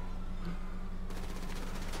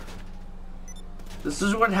 This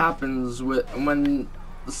is what happens when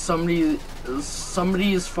somebody's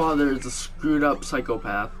father is a screwed up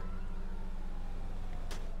psychopath.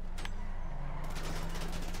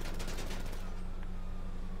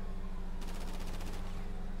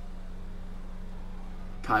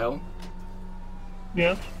 Kyle?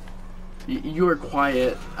 Yes? You were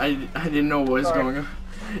quiet. I didn't know what was going on.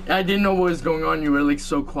 I didn't know what was going on. You were like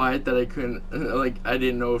so quiet that I couldn't, like, I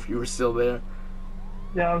didn't know if you were still there.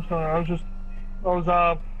 Yeah, I'm sorry. I was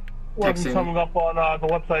looking something up on the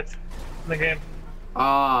websites in the game.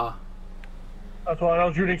 Ah. That's why I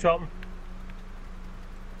was reading something.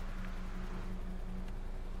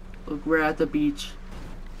 Look, we're at the beach.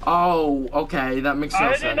 Oh, okay, that makes no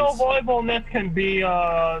sense. I didn't know volleyball nets can be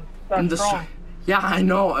that strong. Yeah, I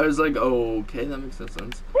know. I was like, oh, okay, that makes no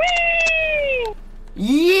sense. Whee!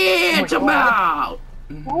 Yeah, jump out!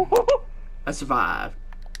 I survived.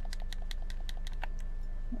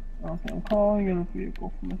 Okay, I'm calling in a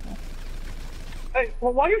vehicle for myself. Hey,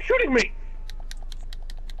 well, why are you shooting me?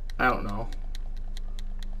 I don't know.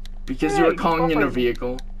 Because you were calling in a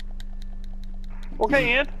vehicle.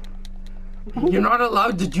 Okay, Ant. You're not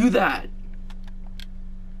allowed to do that.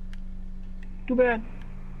 Too bad.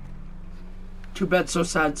 Too bad, so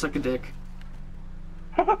sad, suck a dick.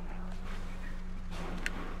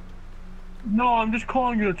 No, I'm just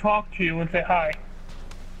calling you to talk to you and say hi.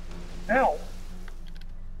 Hell.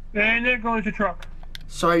 And there goes the truck.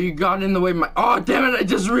 Sorry, you got in the way of my. Oh, damn it! I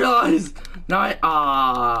just realized. Now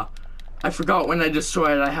I forgot when I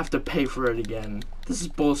destroy it. I have to pay for it again. This is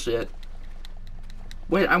bullshit.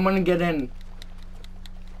 Wait, I want to get in.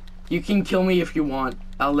 You can kill me if you want.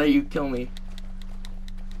 I'll let you kill me.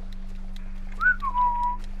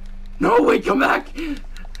 No, wait, come back.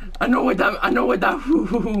 I know what that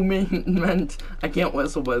hoo meant. I can't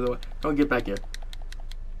whistle, by the way. Don't get back here.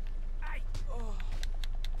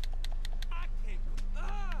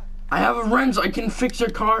 I have a wrench. I can fix your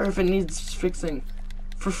car if it needs fixing.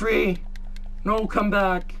 For free. No, come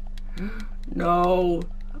back. No.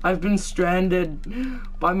 I've been stranded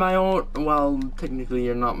by my own. Well, technically,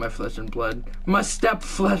 you're not my flesh and blood. My step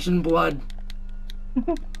flesh and blood.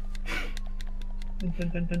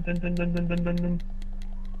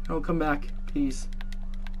 No, come back. Please.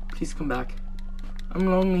 Please come back. I'm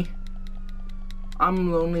lonely.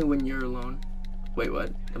 I'm lonely when you're alone. Wait,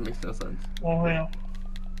 what? That makes no sense. Oh, yeah.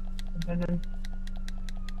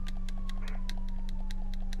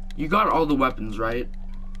 You got all the weapons, right?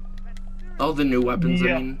 All the new weapons,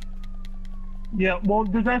 yeah. I mean. Yeah, well,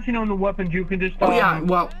 there's actually no new weapons. You can just Oh yeah,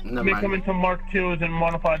 well, never make mind. them into Mark IIs and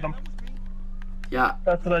modify them. Yeah.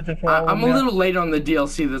 That's what I just I'm a little late on the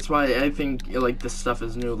DLC, that's why I think, like, this stuff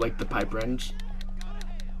is new, like the pipe wrench.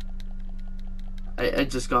 I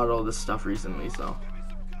just got all this stuff recently, so.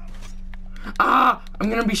 Ah! I'm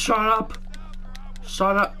gonna be shot up!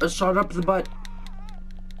 Shot up the butt.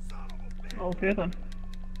 Okay, then.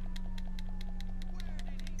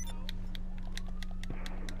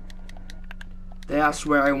 They asked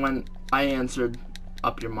where I went. I answered,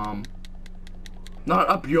 up your mom. Not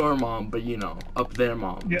up your mom, but you know, up their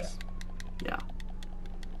moms. Yeah. Yeah.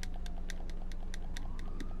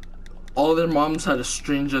 All their moms had a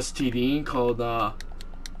strange STD called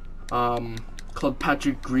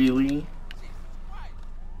Patrick Greeley.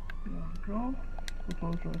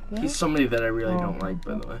 He's somebody that I really don't like,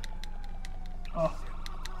 by the way. Oh.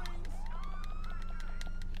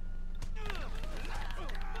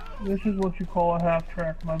 This is what you call a half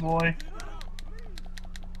track, my boy.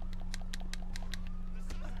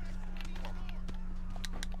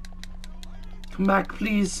 Come back,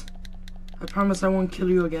 please. I promise I won't kill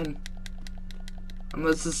you again.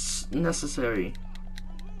 Unless it's necessary.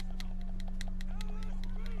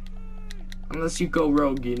 Unless you go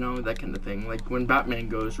rogue, you know, that kind of thing. Like when Batman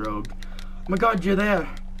goes rogue. Oh my god, you're there.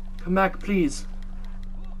 Come back, please.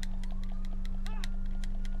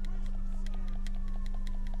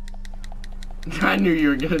 I knew you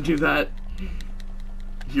were gonna do that.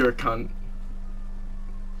 You're a cunt.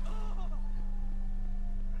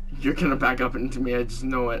 You're gonna back up into me, I just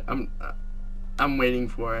know it. I'm waiting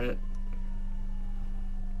for it.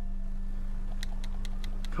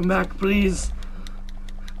 Come back, please.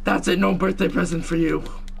 That's it, no birthday present for you.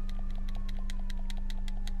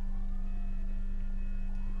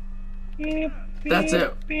 Beep, beep, That's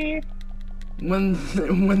it. Beep. When the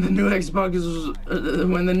new Xbox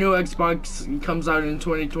comes out in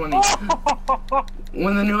 2020.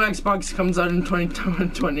 When the new Xbox comes out in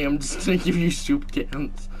 2020, I'm just gonna give you soup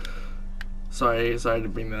cans. Sorry to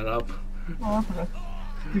bring that up. Oh, that's okay.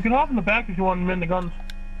 You can hop in the back if you want to mend the guns.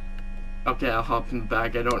 Okay, I'll hop in the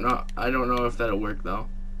back. I don't know if that'll work though.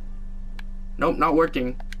 Nope, not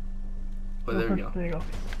working. Oh, there we go. There you go.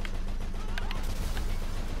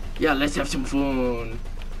 Yeah, let's have some fun.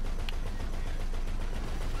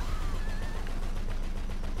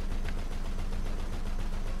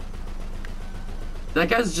 That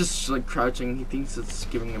guy's just like crouching. He thinks it's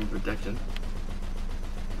giving him protection.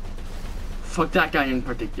 Fuck that guy in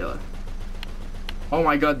particular. Oh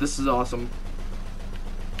my god, this is awesome.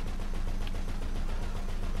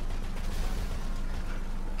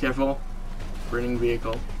 Careful. Burning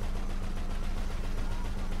vehicle.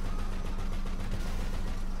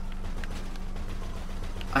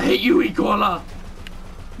 I hate you, Iguala!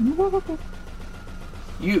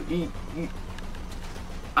 You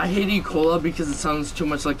I hate Ebola because it sounds too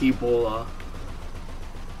much like Ebola.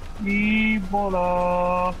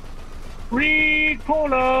 Ebola.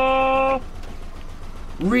 Ricola.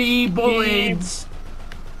 Re-Ebola-AIDS.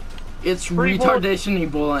 It's retardation,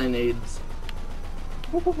 Ebola, and AIDS.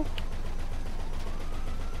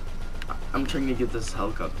 I'm trying to get this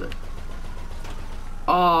helicopter.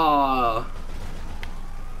 Ah.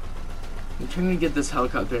 I'm trying to get this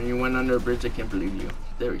helicopter and you went under a bridge. I can't believe you.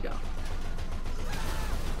 There we go.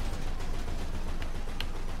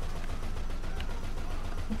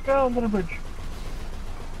 Let's go under the bridge.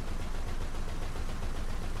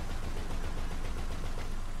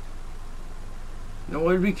 You know,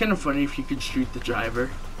 it would be kind of funny if you could shoot the driver.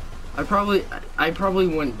 I probably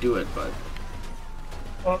wouldn't do it, but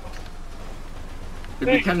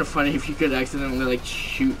It'd be kind of funny if you could accidentally, like,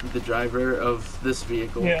 shoot the driver of this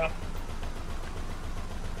vehicle. Yeah.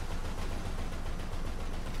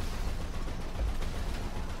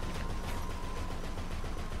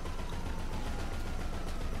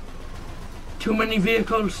 Too many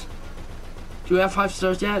vehicles. Do you have 5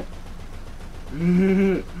 stars yet?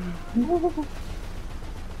 I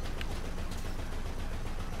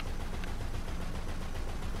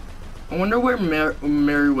wonder where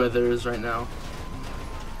Merriweather is right now.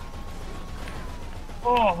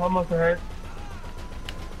 Oh, that must have hurt.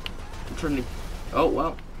 I'm trying to... Oh,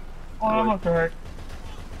 well. Oh, that must have hurt.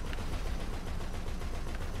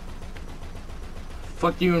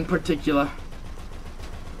 Fuck you in particular.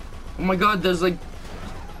 Oh my god, there's like...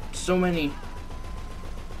 so many.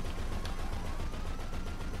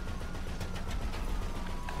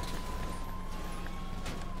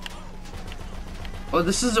 Oh,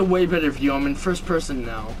 this is a way better view. I'm in first person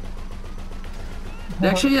now. It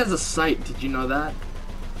actually has a sight. Did you know that?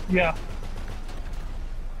 Yeah.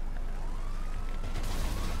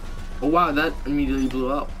 Oh wow, that immediately blew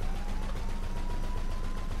up.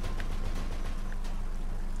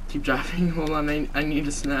 Keep driving. Hold on, I need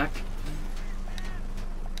a snack.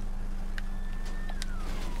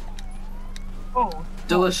 Oh.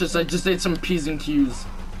 Delicious. I just ate some P's and Q's.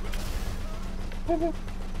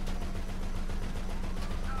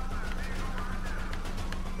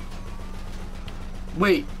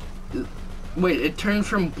 Wait, it turned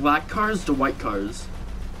from black cars to white cars.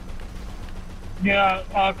 Yeah,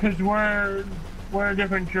 cause we're a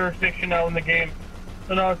different jurisdiction now in the game.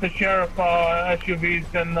 So now it's the sheriff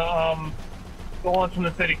SUVs and the ones from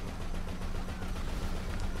the city.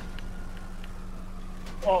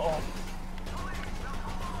 Uh-oh.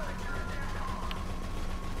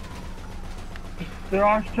 There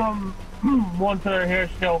are some ones that are here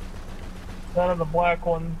still. That are the black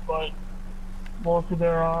ones, but most of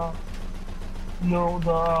their new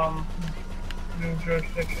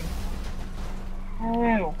jurisdiction.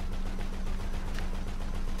 Ew.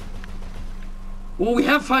 Well, we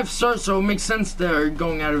have 5 stars, so it makes sense they're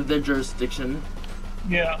going out of their jurisdiction.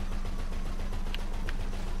 Yeah.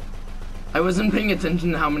 I wasn't paying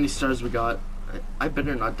attention to how many stars we got. I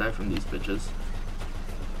better not die from these bitches.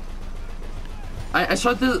 I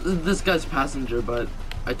shot this guy's passenger, but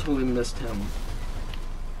I totally missed him.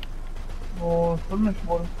 Oh, so much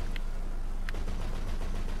water.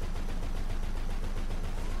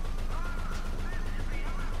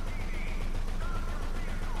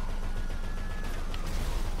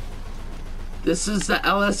 This is the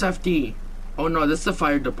LSFD. Oh no, this is the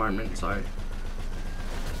fire department, sorry.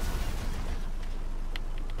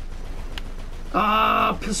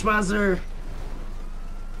 Ah, Pisswazzer.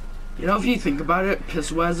 You know, if you think about it,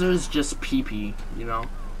 Pisswazzer is just pee-pee, you know?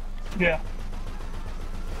 Yeah.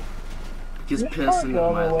 Because piss in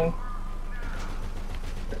my...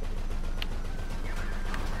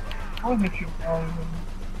 I'll hit you.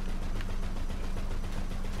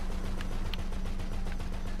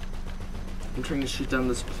 I'm trying to shoot down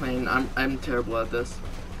this plane. I'm terrible at this.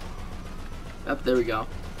 Yep, there we go.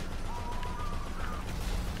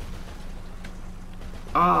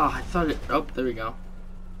 Ah, I thought it... Oh, there we go.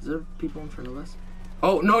 Is there people in front of us?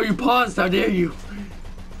 Oh, no, you paused! How dare you!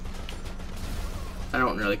 I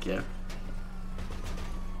don't really care.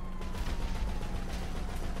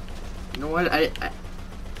 You know what?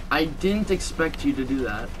 I didn't expect you to do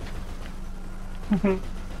that.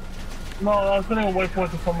 No, I was gonna wait for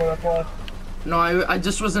it to come where that was. No, I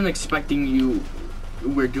just wasn't expecting you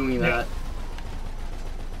were doing that.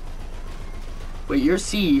 Wait, you're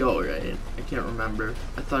CEO, right? I can't remember.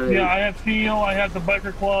 I thought Yeah, I have CEO, I have the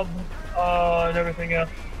biker club, and everything else.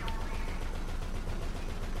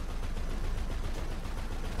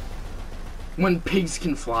 When pigs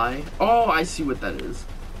can fly? Oh, I see what that is.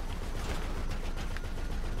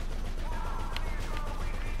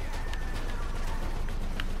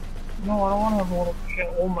 No, I don't want to have a little shit.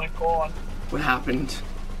 Oh my god. What happened?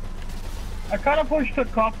 I kind of pushed the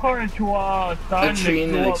cop car into a sign. A tree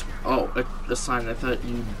and it a sign. I thought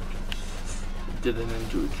you did it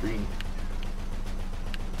into a tree.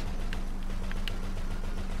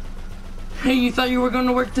 Hey, you thought you were going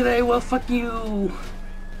to work today? Well, fuck you.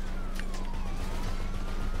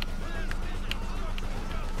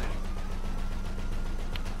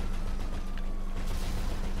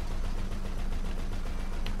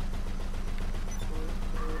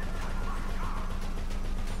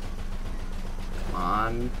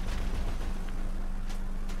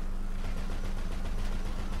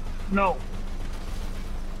 No.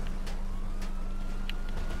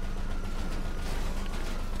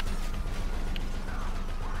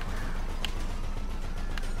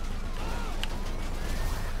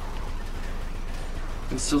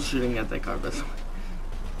 I'm still shooting at that car, by the way.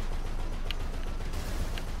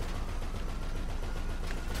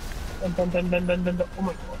 Oh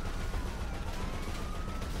my god.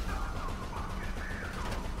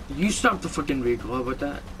 You stop the fucking vehicle, how about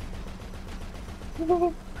that?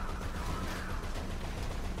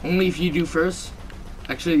 Only if you do first.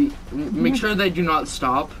 Actually, make sure they do not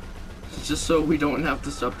stop. Just so we don't have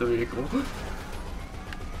to stop the vehicle.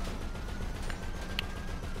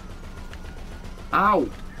 Ow!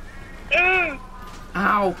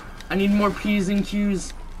 Ow! I need more P's and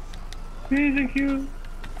Q's. P's and Q's.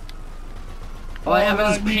 All I have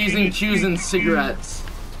is P's and Q's and cigarettes.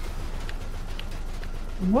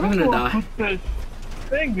 What I'm if gonna I die. put this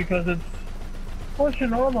thing because it's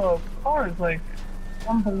pushing all the cars like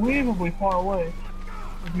unbelievably far away.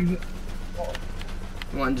 If you,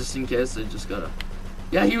 One just in case, I just gotta.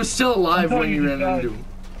 Yeah, he was still alive when you ran into him.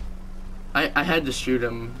 I had to shoot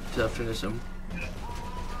him to finish him.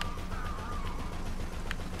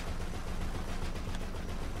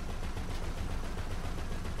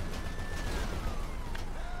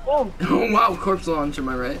 Oh! Oh wow, corpse launch, am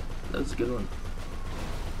I right? That's a good one.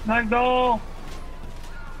 Magdal!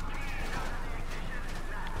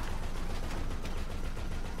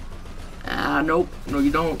 Ah, nope. No,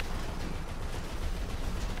 you don't.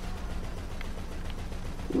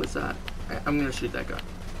 What's that? I'm gonna shoot that guy.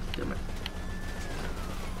 Damn it.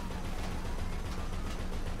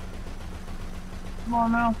 Come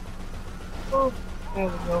on now. Oh, there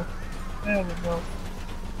we go. There we go.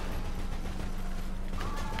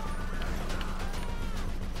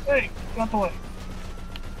 Hey, got the way.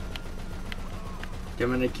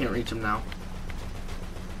 Damn it, I can't reach him now.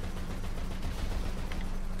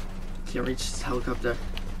 Can't reach his helicopter.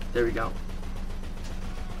 There we go.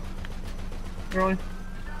 Really?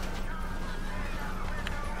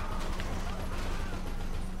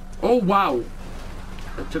 Oh wow!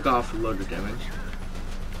 That took off a load of damage.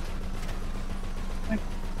 Hey,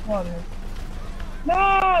 come on here.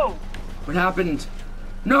 No! What happened?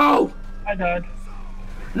 No! I died.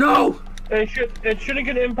 No! It shouldn't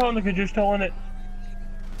get impounded because you're still in it.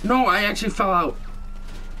 No, I actually fell out.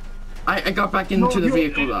 I got back into the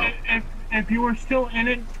vehicle though. If you were still in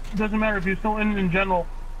it, doesn't matter. If you're still in it in general,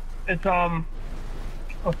 it's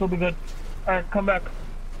it'll still be good. Alright, come back.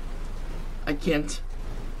 I can't.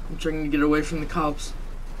 I'm trying to get away from the cops.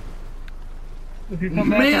 If you come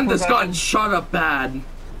back, Man, this got shot up bad.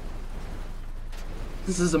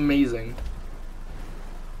 This is amazing.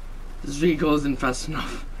 This vehicle isn't fast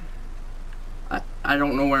enough. I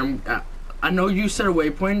don't know where I'm at. I know you set a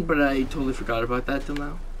waypoint, but I totally forgot about that till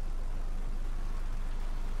now.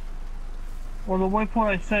 Well, the waypoint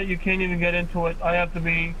I set, you can't even get into it. I have to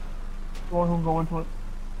be the one who go into it.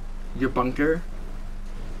 Your bunker?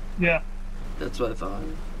 Yeah. That's what I thought.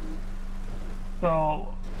 So.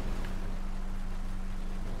 Oh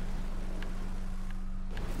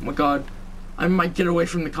my god. I might get away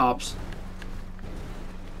from the cops.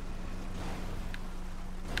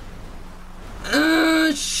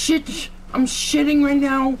 Shit. I'm shitting right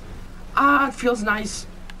now. Ah, it feels nice.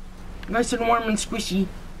 Nice and warm and squishy.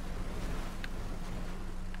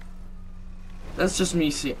 That's just me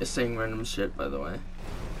saying random shit, by the way.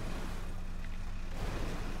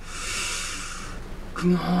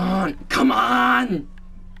 Come on. Come on.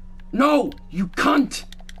 No, you cunt.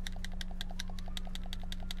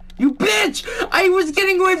 You bitch. I was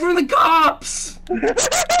getting away from the cops.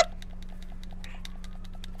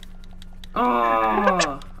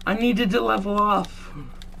 Oh, I needed to level off.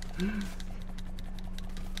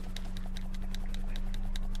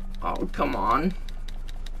 Oh, come on.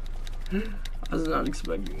 I was not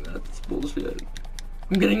expecting that. That's bullshit.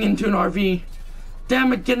 I'm getting into an RV.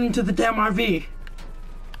 Damn it, get into the damn RV.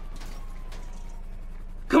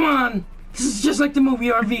 Come on. This is just like the movie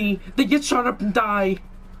RV. They get shot up and die.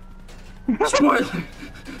 Spoiler.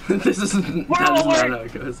 That is not how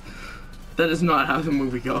it goes. That is not how the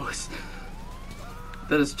movie goes.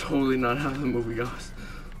 That is totally not how the movie goes.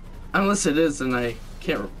 Unless it is, and I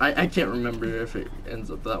can't remember if it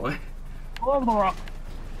ends up that way. Love the rock.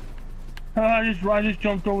 I just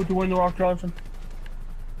jumped over to Dwayne the Rock Johnson.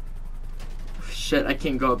 Shit, I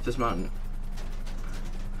can't go up this mountain.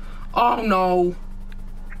 Oh no.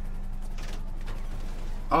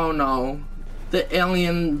 Oh no. The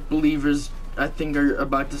alien believers, I think, are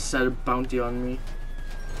about to set a bounty on me.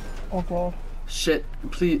 Oh god. Shit,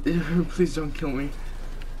 please, please don't kill me.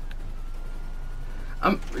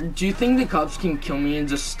 Do you think the cops can kill me and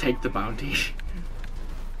just take the bounty?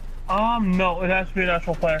 No, it has to be an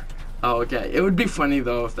actual player. Oh, okay. It would be funny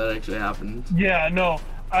though if that actually happened. Yeah, no.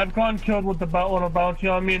 I've gone killed with a bounty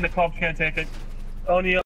on me and the cops can't take it. Only